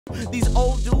These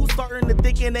old dudes starting to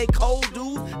thinking they cold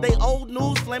dudes. They old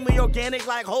news, Flammy organic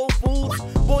like Whole Foods.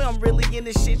 Boy, I'm really in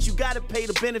this shit. You gotta pay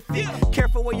the benefit.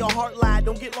 Careful where your heart lie.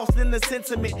 Don't get lost in the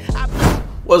sentiment.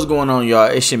 What's going on, y'all?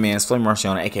 It's your man Flammy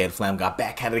Marciano, aka the Flam. Got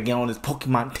back at it again on this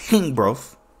Pokemon thing, bro.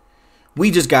 We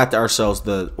just got ourselves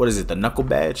the, what is it, the Knuckle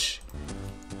Badge?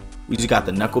 We just got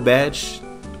the Knuckle Badge.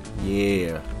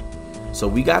 Yeah. So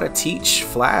we gotta teach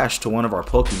Flash to one of our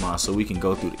Pokemon so we can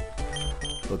go through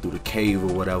the cave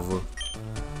or whatever.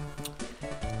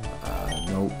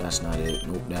 Nope, that's not it.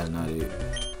 Nope, that's not it.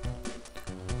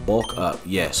 Bulk up.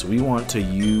 Yes, we want to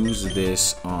use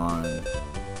this on.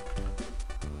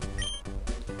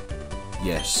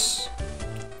 Yes,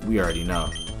 we already know.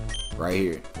 Right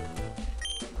here.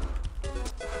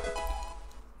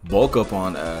 Bulk up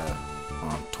on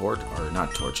Torch, or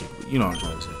not Torch. You know what I'm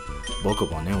trying to say. Bulk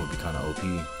up on them would be kind of OP.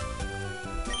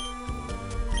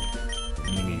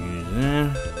 Use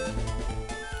them.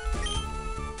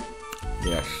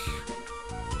 Yes.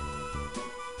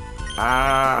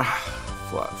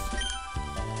 Fluff.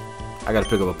 I gotta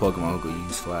pick up a Pokemon who could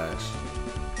use Flash.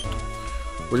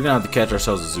 We're gonna have to catch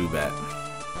ourselves a Zubat.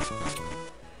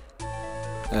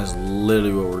 That's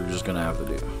literally what we're just gonna have to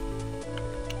do.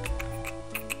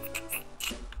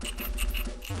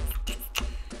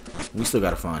 We still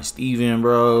gotta find Steven,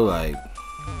 bro. Like,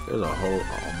 there's a whole.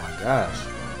 Oh my gosh.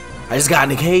 I just got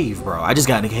in the cave, bro. I just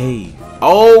got in the cave.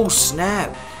 Oh,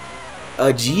 snap.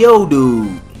 A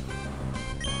Geodude.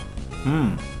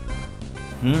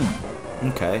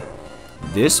 Okay.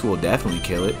 This will definitely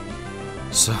kill it.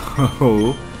 So,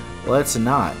 let's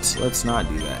not do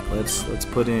that. Let's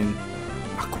put in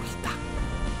Makuhita.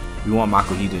 We want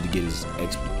Makuhita to get his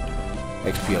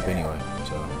XP up anyway.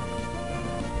 So,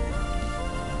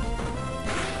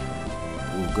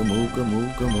 ooh, good move, good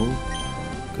move, good move,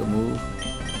 good move.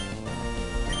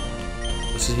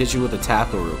 Let's just hit you with a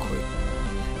tackle real quick.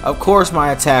 Of course,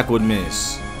 my attack would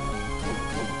miss.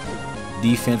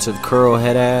 Defensive curl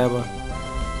head ab. All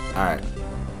right.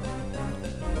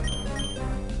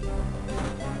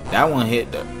 That one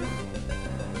hit though.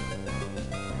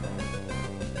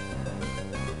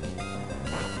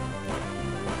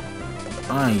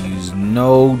 I ain't used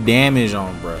no damage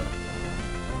on bruh.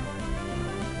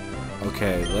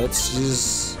 Okay, let's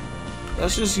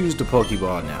just use the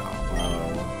Pokeball now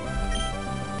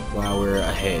while we're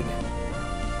ahead.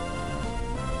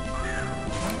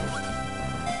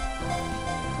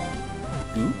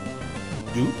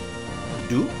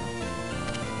 Do.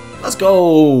 Let's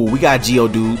go. We got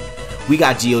Geodude. We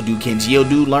got Geodude. Can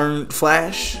Geodude learn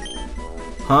Flash?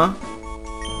 Huh?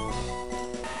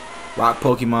 Rock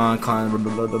Pokemon climb.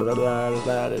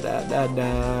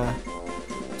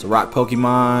 It's a rock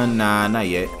Pokemon. Nah, not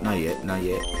yet. Not yet. Not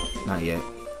yet. Not yet.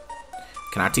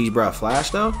 Can I teach bro Flash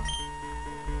though?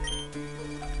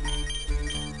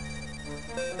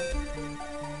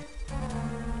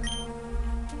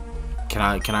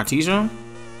 Can I teach him?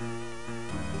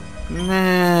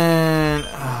 Man,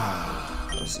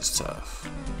 this is tough.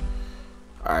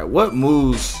 All right, what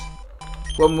moves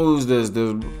does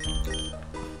the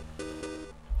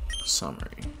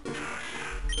summary?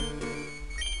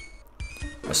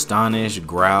 Astonish,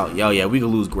 Growl. Yo, yeah, we could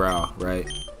lose Growl, right?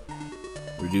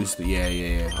 Reduce the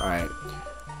yeah. All right,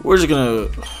 we're just gonna.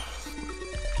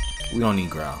 We don't need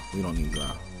Growl. We don't need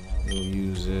Growl. We'll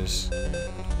use this.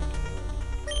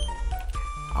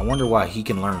 I wonder why he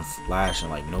can learn Flash and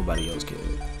like nobody else can.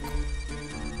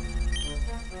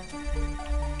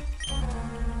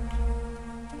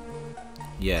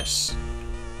 Yes.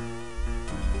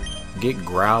 Get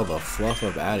Growl the fluff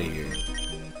up out of here.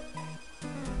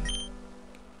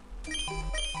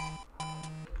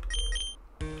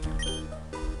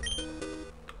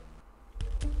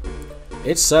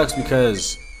 It sucks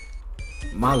because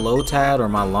my Lotad or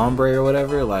my Lombre or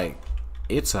whatever, like,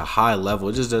 it's a high level.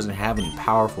 It just doesn't have any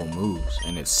powerful moves,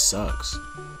 and it sucks.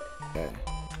 Okay.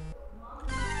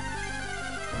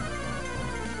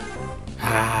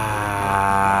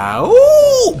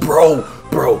 Ooh, bro.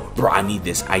 I need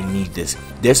this. I need this.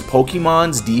 This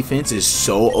Pokemon's defense is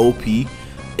so OP.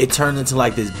 It turns into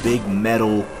like this big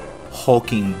metal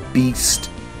hulking beast.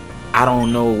 I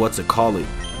don't know what to call it.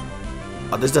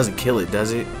 Oh, this doesn't kill it,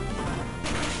 does it?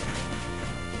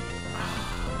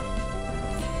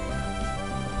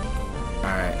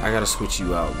 I gotta switch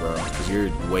you out, bro, because you're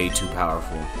way too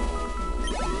powerful.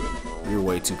 You're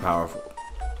way too powerful.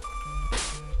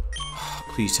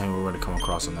 Please tell me we're gonna come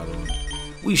across another one.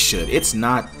 We should. It's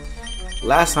not.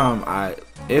 Last time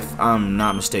if I'm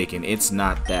not mistaken, it's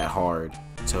not that hard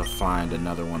to find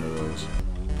another one of those.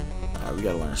 Alright, we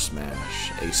gotta learn Smash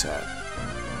ASAP.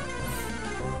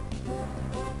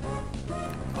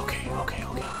 Okay.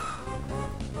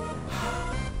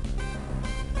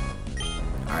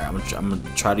 I'm gonna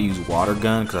try to use water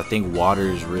gun because I think water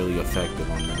is really effective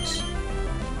on this.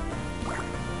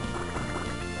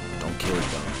 Don't kill it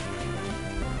though.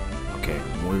 Okay,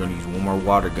 we're gonna use one more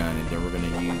water gun and then we're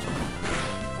gonna use.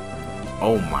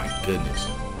 Oh my goodness!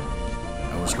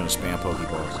 And we're just gonna spam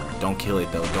Pokeballs. Don't kill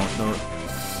it though. Don't no.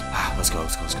 Let's go.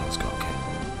 Let's go. Let's go. Let's go. Okay.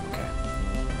 Okay.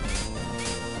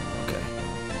 Okay.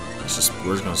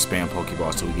 We're just gonna spam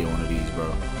Pokeballs till we get one of these,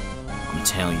 bro. I'm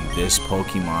telling you, this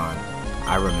Pokemon,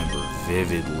 I remember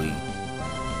vividly.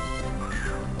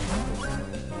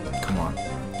 Come on.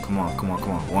 Come on. Come on.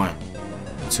 Come on. 1,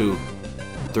 2,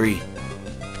 3.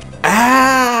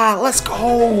 Ah! Let's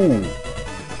go!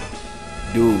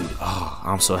 Dude, oh,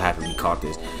 I'm so happy we caught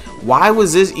this. Why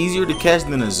was this easier to catch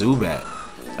than a Zubat?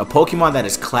 A Pokemon that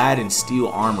is clad in steel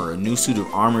armor. A new suit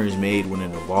of armor is made when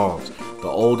it evolves. The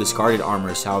old discarded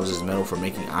armor salvages metal for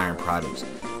making iron products.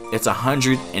 It's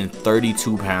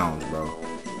 132 pounds, bro.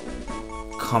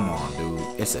 Come on,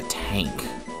 dude. It's a tank.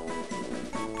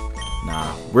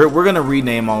 Nah, we're gonna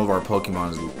rename all of our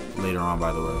Pokemons later on,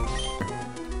 by the way.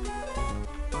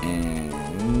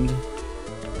 And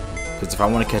because if I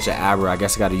want to catch an Abra, I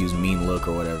guess I gotta use Mean Look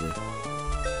or whatever.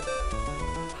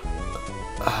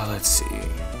 Let's see.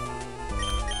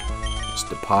 Let's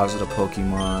deposit a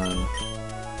Pokemon.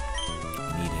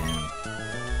 Need him.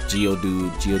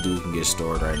 Geodude. Geodude can get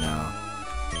stored right now.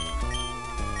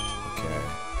 Okay.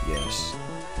 Yes.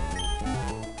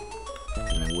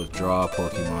 And then withdraw a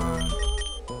Pokemon.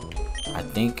 I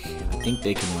think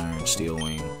they can learn Steel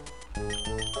Wing.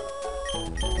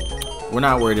 We're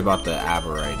not worried about the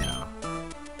Abra right now.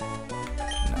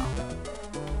 No.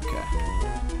 Okay.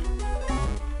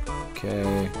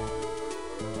 Okay.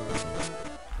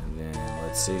 And then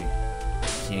let's see.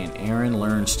 Can Aaron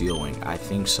learn Steel Wing? I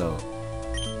think so.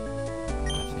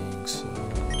 I think so.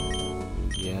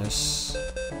 Yes.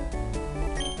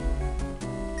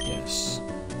 Yes.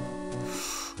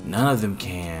 None of them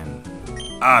can.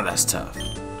 Ah, that's tough.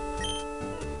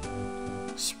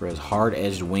 Spreads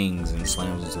hard-edged wings and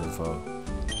slams into the foe.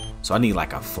 So I need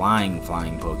like a flying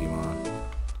Pokemon.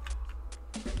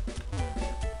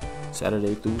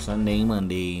 Saturday through Sunday,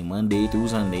 Monday through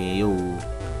Sunday, yo.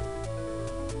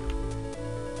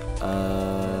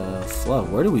 Fluff,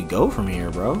 where do we go from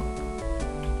here, bro?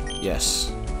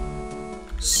 Yes.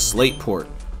 Slateport.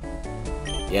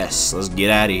 Yes, let's get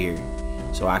out of here.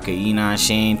 So I can E9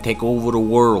 Shane take over the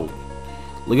world.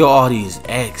 Look at all these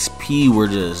XP we're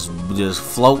just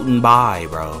floating by,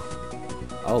 bro.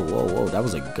 Oh, whoa, that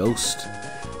was a ghost.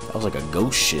 That was like a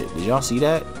ghost shit. Did y'all see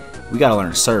that? We gotta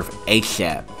learn Surf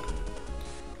ASAP.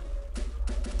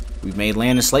 We've made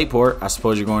land in Slateport. I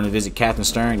suppose you're going to visit Captain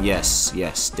Stern? Yes,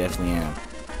 definitely am.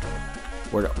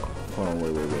 Hold on,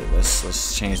 wait.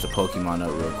 Let's change the Pokemon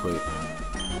up real quick.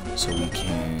 So we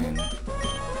can,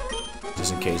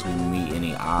 just in case we meet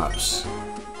any ops.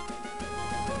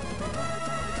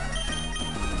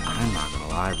 I'm not gonna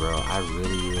lie, bro. I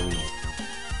really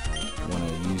want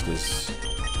to use this.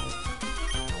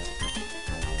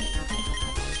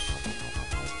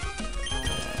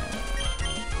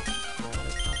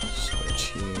 Switch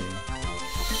here.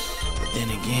 But then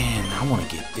again, I want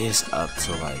to get this up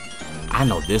to like, I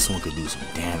know this one could do some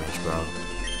damage, bro.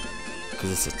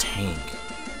 Because it's a tank.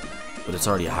 But it's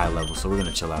already a high level, so we're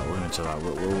gonna chill out. We're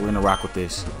gonna rock with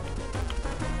this.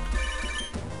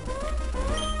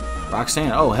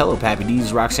 Roxanne, oh hello Pappy, this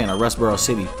is Roxanne of Rustboro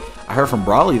City. I heard from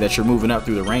Brawley that you're moving up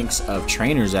through the ranks of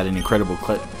trainers at an incredible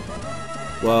clip.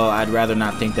 Well, I'd rather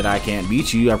not think that I can't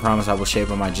beat you. I promise I will shape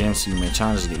up my gym so you may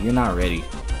challenge it. You're not ready.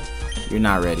 You're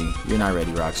not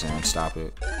ready, Roxanne. Stop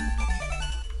it.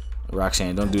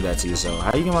 Roxanne, don't do that to yourself.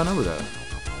 How you get my number though?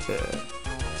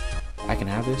 I can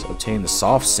have this. Obtain the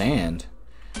soft sand.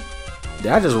 Did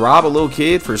I just rob a little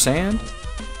kid for sand?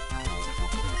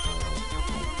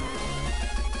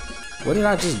 What did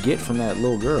I just get from that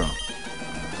little girl?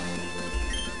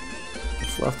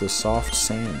 Fluff the soft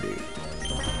sand, dude.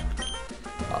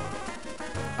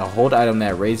 A hold item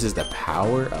that raises the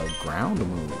power of ground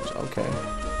moves. Okay.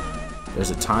 There's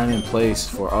a time and place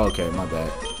for. Oh, okay, my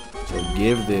bad. So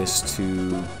give this to.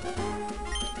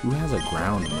 Who has a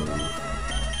ground move?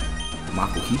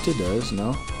 Makuhita does, no?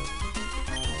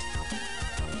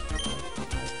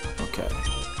 Okay.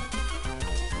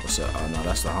 What's up? Oh no,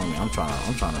 that's the homie. I'm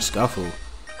trying to scuffle.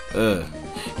 You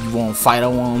won't fight, I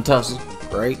won't tussle,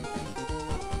 right?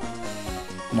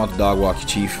 I'm about to dog walk you,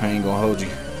 Chief. I ain't gonna hold you.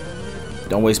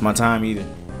 Don't waste my time either.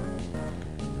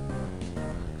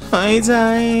 My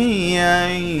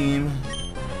time.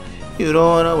 You don't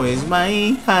wanna waste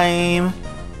my time.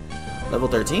 Level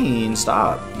 13.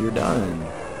 Stop. You're done.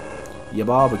 You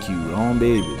barbecued on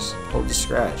babies. Hold the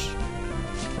scratch.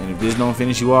 And if this don't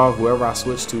finish you off, whoever I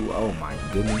switch to, oh my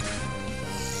goodness.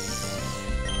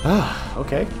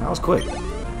 Okay, that was quick.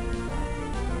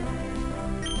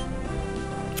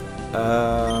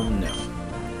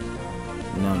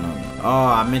 No. Oh,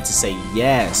 I meant to say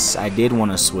yes. I did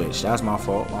want to switch. That's my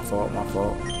fault.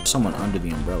 Someone under the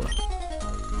umbrella.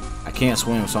 I can't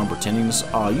swim, so I'm pretending to.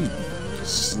 Oh, you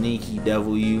sneaky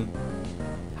devil, you.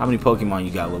 How many Pokemon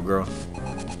you got, little girl?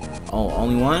 Oh,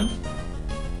 only one?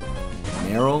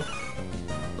 Meryl?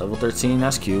 Level 13?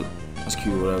 That's cute. That's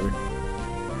cute, whatever.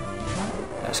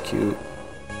 That's cute.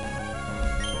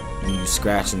 And you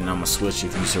scratch and then I'm gonna switch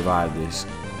if you survive this.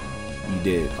 You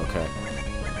did, okay.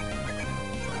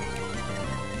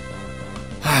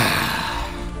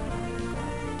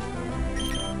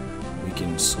 We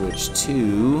can switch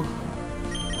to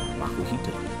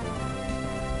Makuhita.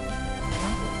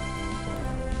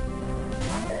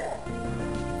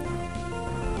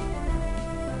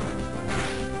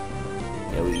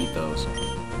 Yeah, we eat those.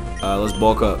 Let's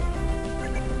bulk up.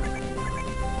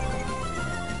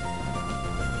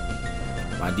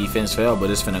 My defense failed, but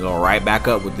it's finna go right back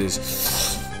up with this.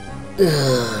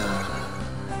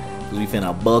 We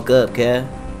finna bulk up, cat.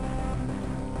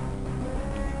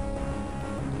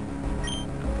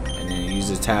 And then use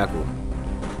the tackle.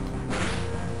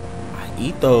 I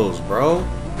eat those, bro.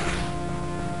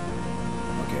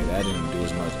 Okay, that didn't do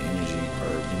as much energy or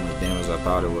as much damage as I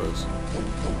thought it was.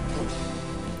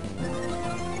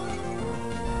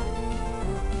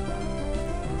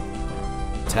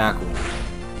 Tackle.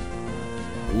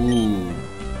 Ooh.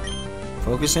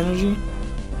 Focus energy?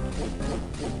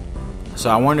 So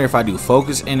I wonder if I do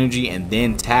focus energy and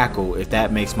then tackle, if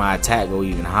that makes my attack go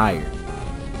even higher.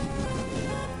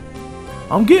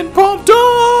 I'm getting pumped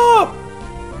up!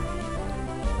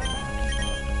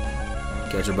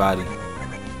 Catch your body.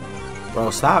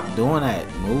 Bro, stop doing that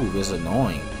move. It's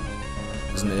annoying.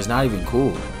 It's not even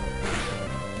cool.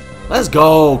 Let's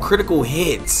go. Critical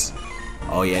hits.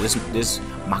 Oh yeah, this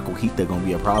Makuhita gonna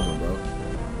be a problem, bro.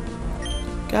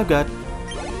 God.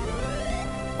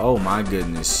 Oh my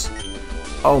goodness.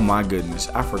 Oh my goodness.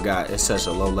 I forgot. It's such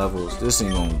a low levels. This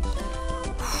ain't gonna.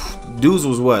 Dudes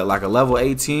was what? Like a level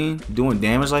 18? Doing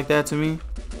damage like that to me?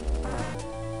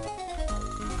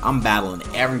 I'm battling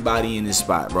everybody in this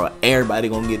spot, bro. Everybody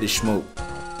gonna get this smoke.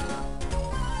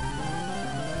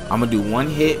 I'm gonna do one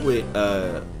hit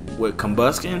with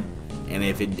combustion. And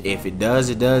if it does,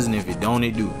 it does. And if it don't,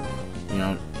 it do. You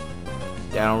know,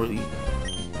 that don't really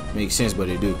make sense, but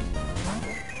it do.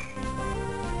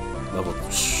 Level.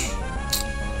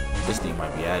 This thing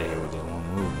might be out of here with that one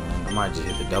move, man. I might just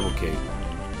hit the double kick.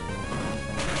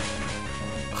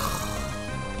 Oh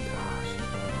my gosh.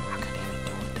 I couldn't even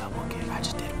do a double kick. I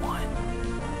just did one.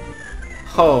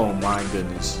 Oh my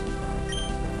goodness.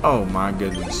 Oh my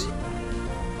goodness.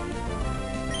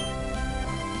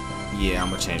 Yeah, I'm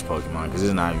gonna change Pokemon because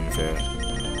it's not even fair.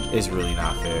 It's really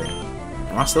not fair.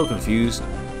 Am I still confused?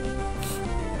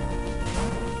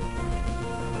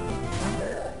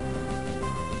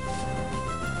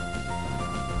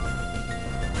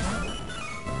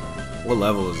 What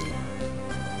level is it?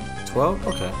 12?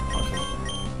 Okay.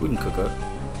 We can cook up.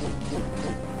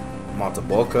 I'm about to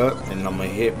bulk up and I'm gonna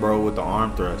hit bro with the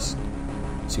arm thrust.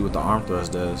 See what the arm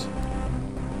thrust does.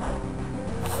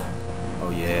 Oh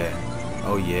yeah.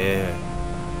 Oh yeah.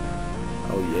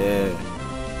 Oh yeah.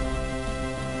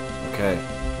 Okay.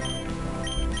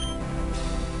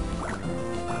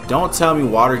 Don't tell me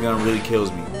water gun really kills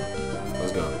me.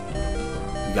 Let's go.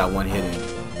 You got one hit in.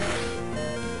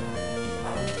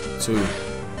 2.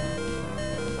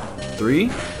 3.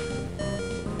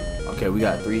 Okay, we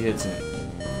got 3 hits in.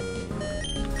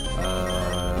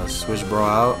 Switch bro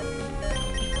out.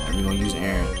 And we're gonna use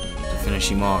Aaron to finish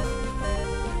him off.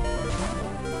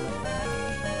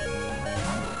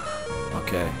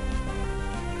 Okay.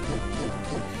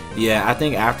 Yeah, I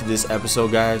think after this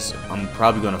episode, guys, I'm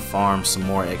probably gonna farm some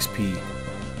more XP.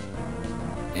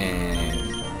 And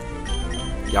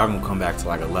y'all gonna come back to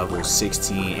like a level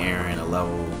 16 Aaron, a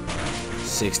level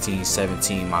 16,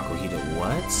 17 Makuhita.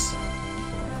 What?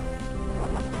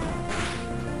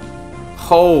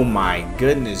 Oh my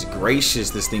goodness gracious,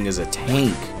 this thing is a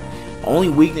tank. Only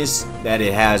weakness that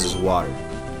it has is water.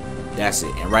 That's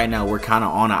it. And right now we're kind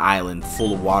of on an island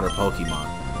full of water Pokemon.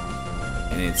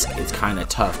 And it's kind of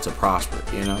tough to prosper,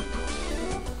 you know?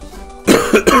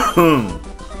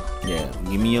 Yeah,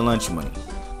 give me your lunch money.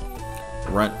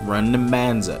 Run the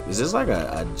mans up. Is this like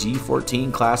a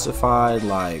G14 classified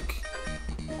like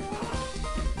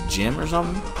gym or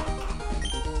something?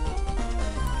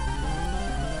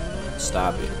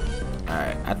 Stop it.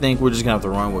 Alright, I think we're just gonna have to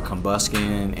run with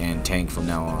Combustion and Tank from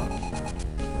now on.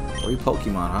 3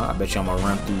 Pokemon, huh? I bet you I'm gonna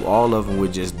run through all of them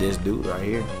with just this dude right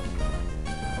here.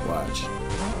 Watch.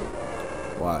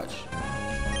 Watch.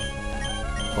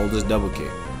 Hold this double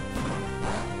kick.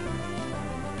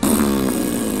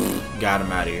 Got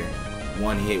him out of here.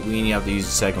 1 hit. We ain't even have to use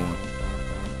the second one.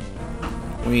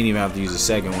 We ain't even have to use the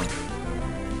second one.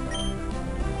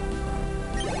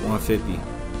 150.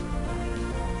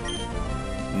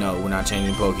 No, we're not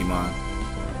changing Pokemon.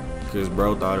 Because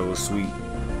bro thought it was sweet.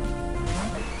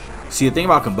 See, the thing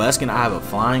about Combuskin, I have a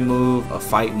flying move, a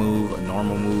fight move, a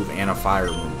normal move, and a fire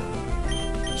move.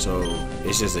 So,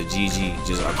 it's just a GG,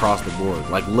 just across the board.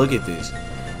 Like, look at this.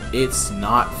 It's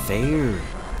not fair.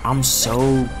 I'm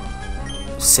so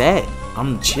set.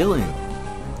 I'm chilling.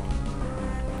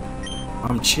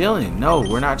 I'm chilling. No,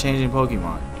 we're not changing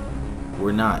Pokemon.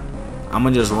 We're not. I'm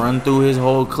gonna just run through his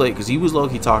whole clique, because he was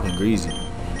low-key talking greasy.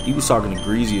 He was talking the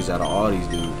greasiest out of all these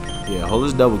dudes. Yeah, hold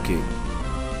this double kick.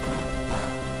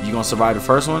 You gonna survive the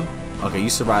first one? Okay, you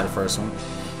survived the first one.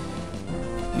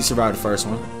 You survived the first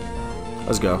one.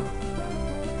 Let's go.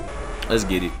 Let's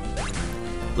get it.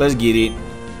 Let's get it.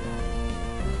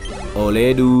 Oh,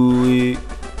 let's do it.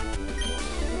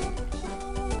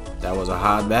 That was a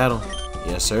hot battle.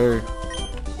 Yes, sir.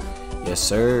 Yes,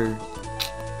 sir.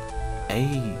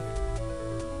 Hey.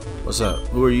 What's up?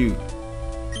 Who are you?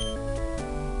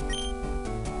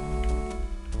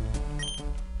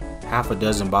 Half a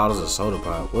dozen bottles of soda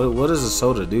pop. What does a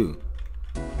soda do?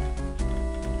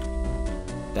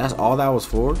 That's all that was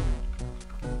for?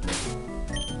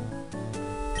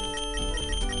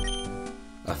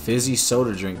 A fizzy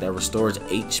soda drink that restores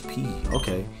HP.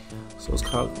 Okay. So it's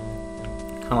called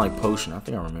kind of like potion. I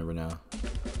think I remember now.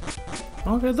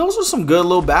 Okay, those are some good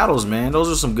little battles, man. Those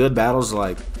are some good battles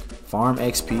like farm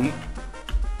XP.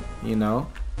 You know.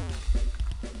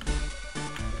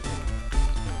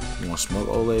 You want to smoke,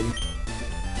 old lady?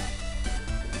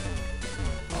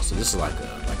 Oh, so this is like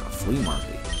a flea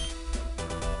market.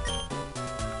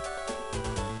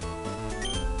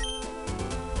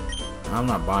 I'm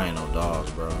not buying no dogs,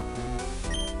 bro.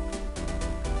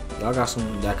 Y'all got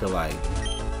some that could like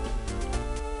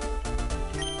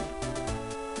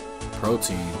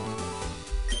protein.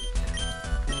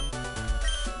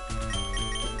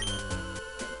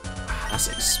 That's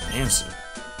expensive.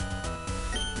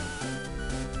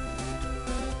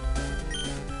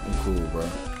 I'm cool, bro.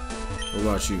 What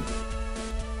about you?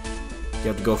 You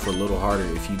have to go for a little harder.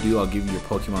 If you do, I'll give you your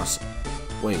Pokemon.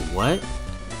 Wait, what?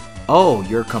 Oh,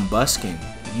 your Combuskin.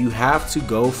 You have to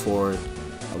go for it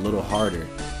a little harder.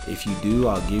 If you do,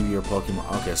 I'll give you your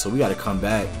Pokemon. Okay, so we got to come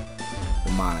back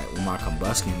when my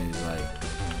Combuskin is like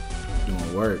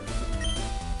doing work.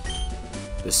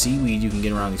 The seaweed you can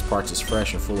get around these parts is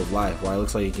fresh and full of life. Why, it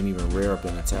looks like it can even rear up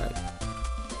and attack.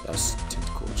 That's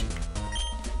cool.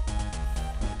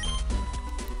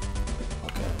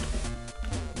 Okay.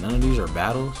 None of these are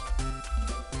battles.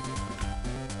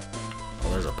 Oh,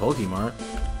 there's a Pokemart.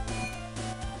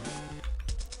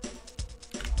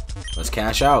 Let's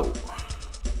cash out.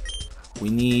 We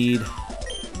need.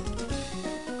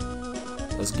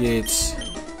 Let's get.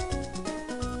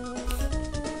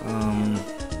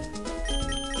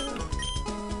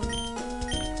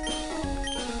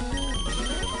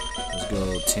 Let's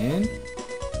go 10.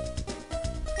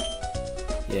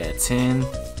 Yeah, 10.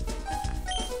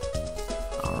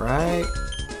 All right.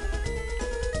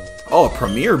 Oh, a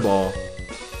Premier Ball.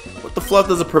 What the fluff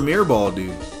does a Premier Ball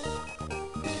do?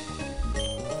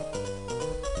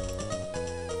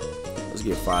 Let's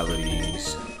get 5 of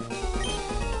these.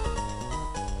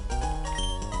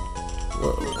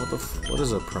 What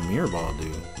does a Premier Ball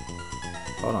do?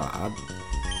 Hold on,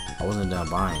 I wasn't done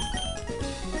buying.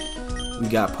 We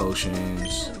got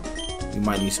potions. We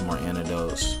might need some more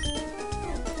antidotes.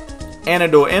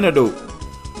 Antidote.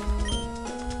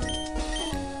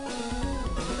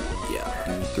 Yeah,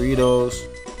 give me 3 of those.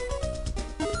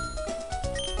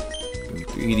 Give me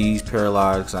 3 of these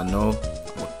paralyzed, because I know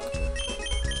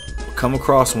come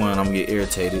across one, I'm gonna get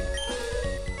irritated.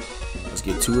 Let's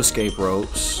get 2 escape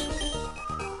ropes.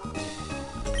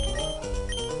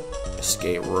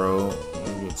 Escape rope.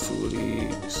 Let me get 2 of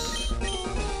these.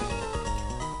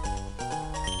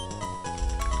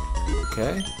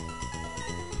 Okay.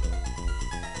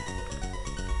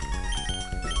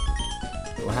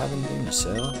 Do I have anything to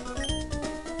sell?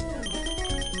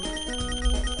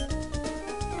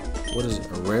 What is it?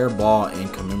 A rare ball in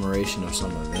commemoration of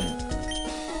some event.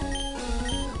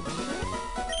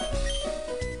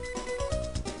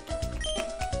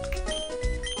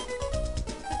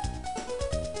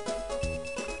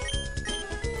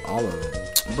 All of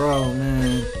them. Bro,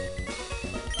 man.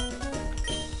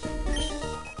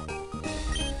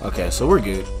 Okay, so we're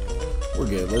good. We're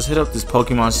good. Let's hit up this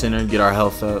Pokemon Center and get our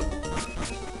health up.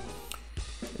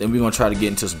 Then we're gonna try to get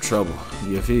into some trouble.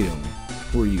 You feel me?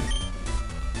 Who are you?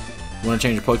 You wanna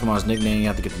change your Pokemon's nickname? You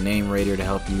have to get the name raider to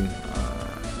help you.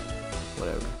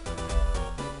 Whatever.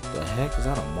 The heck? Is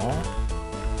that a mall?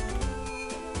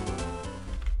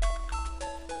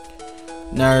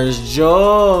 Nurse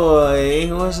Joy,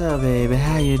 what's up, baby?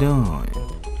 How you doing?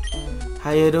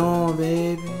 How you doing,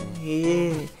 baby?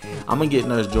 Yeah. I'm gonna get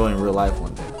Nurse Joy in real life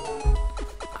one day.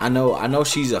 I know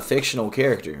she's a fictional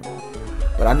character,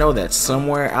 but I know that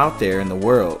somewhere out there in the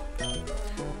world,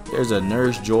 there's a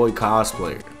Nurse Joy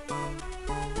cosplayer.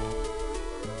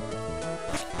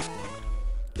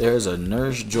 There's a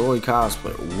Nurse Joy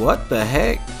cosplayer. What the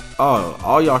heck? Oh,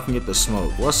 all y'all can get the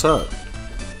smoke. What's up?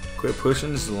 Quit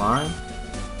pushing this line.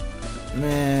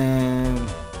 Man.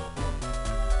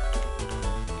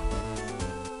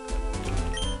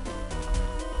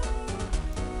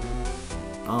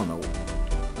 I don't know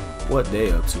what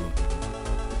they up to.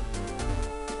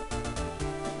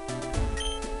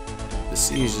 The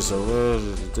sea is just over.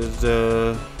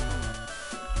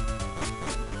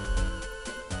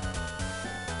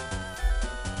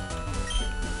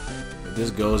 If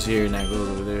this goes here and that goes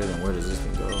over there, then where does this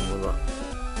thing go? What about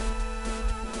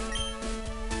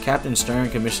Captain Stern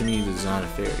commissioned me to design a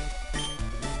ferry.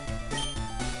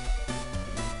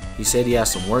 He said he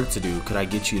has some work to do. Could I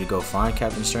get you to go find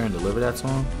Captain Stern and deliver that to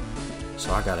him?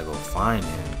 So I gotta go find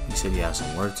him. He said he has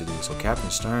some work to do. So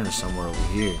Captain Stern is somewhere over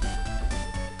here.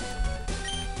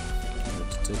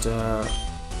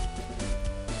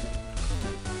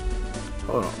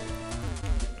 Hold on.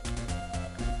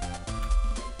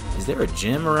 Is there a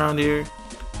gym around here?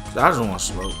 'Cause I just want to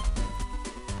smoke.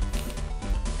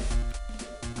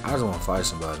 I just want to fight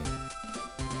somebody.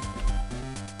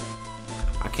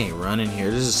 I can't run in here.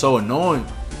 This is so annoying.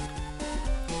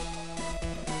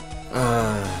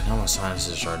 Now my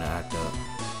sinuses are starting to act up.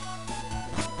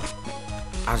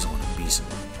 I just want to beat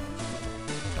somebody.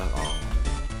 That's all.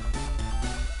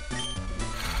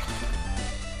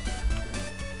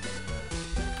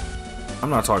 I'm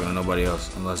not talking to nobody else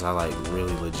unless I like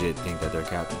really legit think that they're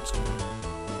captains.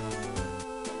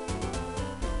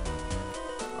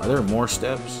 Are there more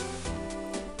steps?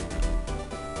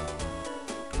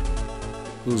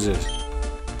 Who's this?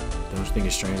 Don't you think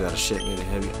it's strange that a shit made it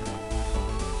heavy?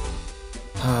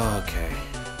 Okay.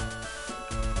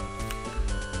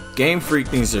 Game Freak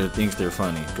thinks they're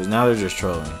funny because now they're just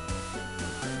trolling.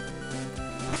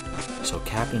 So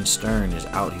Captain Stern is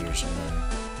out here somewhere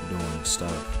doing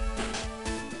stuff.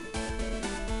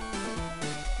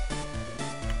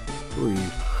 Who are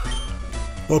you?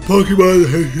 My Pokemon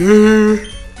here.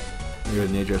 Your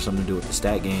nature has something to do with the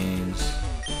stat games.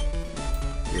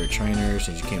 You're a trainer.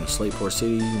 Since you came to Slateport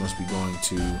City, you must be going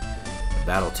to a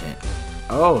battle tent.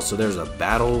 Oh, so there's a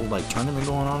battle like tournament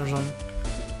going on or something?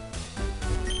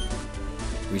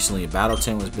 Recently a battle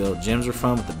tent was built. Gyms are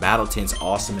fun, but the battle tent's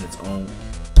awesome in its own.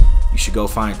 You should go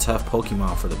find tough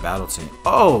Pokemon for the battle tent.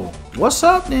 Oh, what's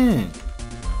up then?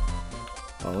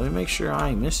 Oh, let me make sure I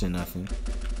ain't missing nothing.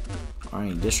 I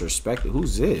ain't disrespected.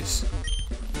 Who's this?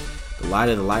 The light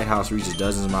of the lighthouse reaches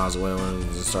dozens of miles away when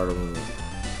it started moving.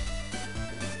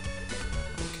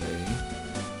 Okay.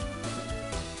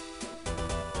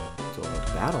 So a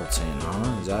battle tent,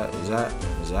 huh?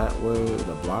 Is that where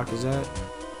the block is at?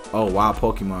 Oh, wild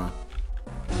Pokemon.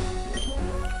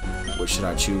 What should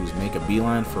I choose? Make a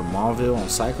beeline for Mauville on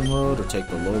Cycling Road or take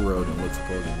the low road and look for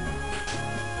Pokemon?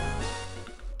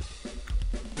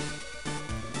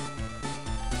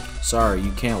 Sorry,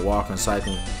 you can't walk on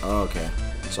Cycling. Oh, okay.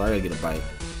 So I gotta get a bite.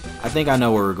 I think I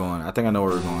know where we're going.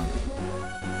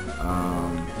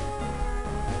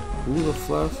 Who the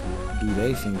fluff do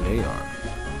they think they are?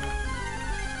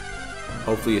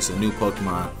 Hopefully it's a new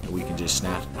Pokemon that we can just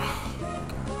snatch.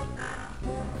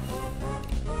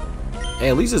 Hey,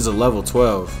 at least it's a level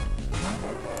 12.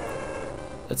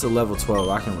 It's a level 12.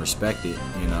 I can respect it,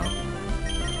 you know.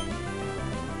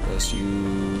 Let's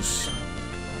use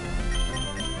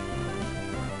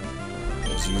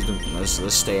them.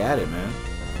 Let's stay at it, man.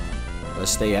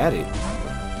 Let's stay at it.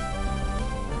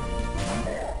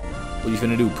 What you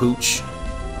finna do, Pooch?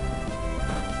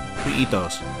 We eat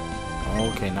those.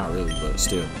 Okay, not really, but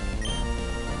still.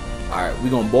 Alright, we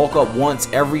gonna bulk up once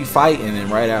every fight, and then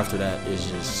right after that it's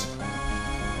just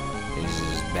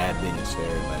bad business for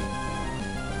everybody.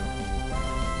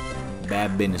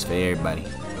 Bad business for everybody.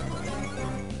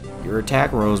 Your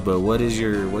attack rose, but what is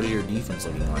your defense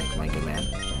looking like, my good man?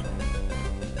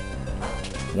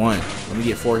 1. Let me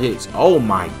get 4 hits. Oh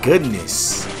my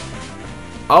goodness.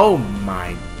 Oh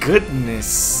my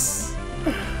goodness.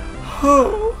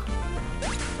 Oh.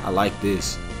 I like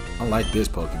this. I like this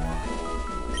Pokemon.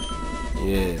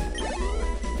 Yeah.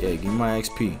 Yeah, give me my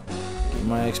XP. Give me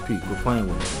my XP. Quit playing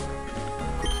with me.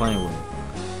 Quit playing with me.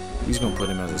 He's gonna put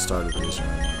him as a starter position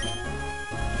right now.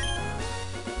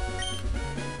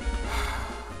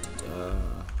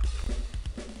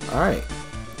 Alright.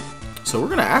 So we're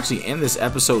gonna actually end this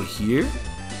episode here.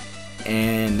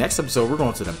 And next episode we're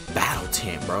going to the battle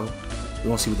tent, bro. We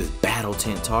want to see what this battle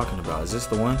tent talking about. Is this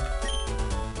the one?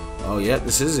 Oh yeah,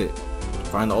 this is it.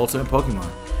 Find the ultimate Pokemon.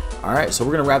 Alright, so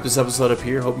we're gonna wrap this episode up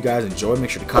here. Hope you guys enjoyed.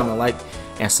 Make sure to comment, like,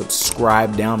 and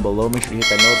subscribe down below. Make sure to hit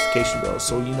that notification bell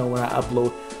so you know when I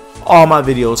upload all my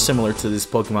videos similar to this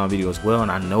Pokemon video as well.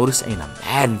 And I know this ain't a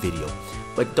Madden video,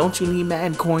 but don't you need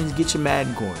Madden coins? Get your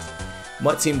Madden coins.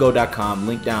 MuttTeamGo.com,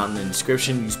 link down in the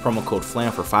description. Use promo code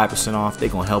FLAM for 5% off. They're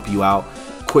going to help you out.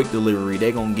 Quick delivery.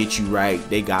 They're going to get you right.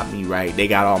 They got me right. They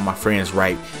got all my friends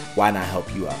right. Why not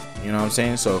help you out? You know what I'm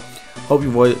saying? So, hope you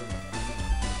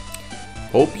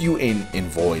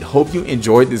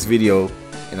enjoyed this video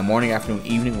in the morning, afternoon,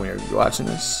 evening, whenever you're watching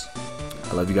this.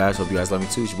 I love you guys. Hope you guys love me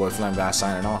too. It's your boy Flam Guy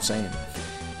signing off saying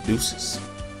deuces.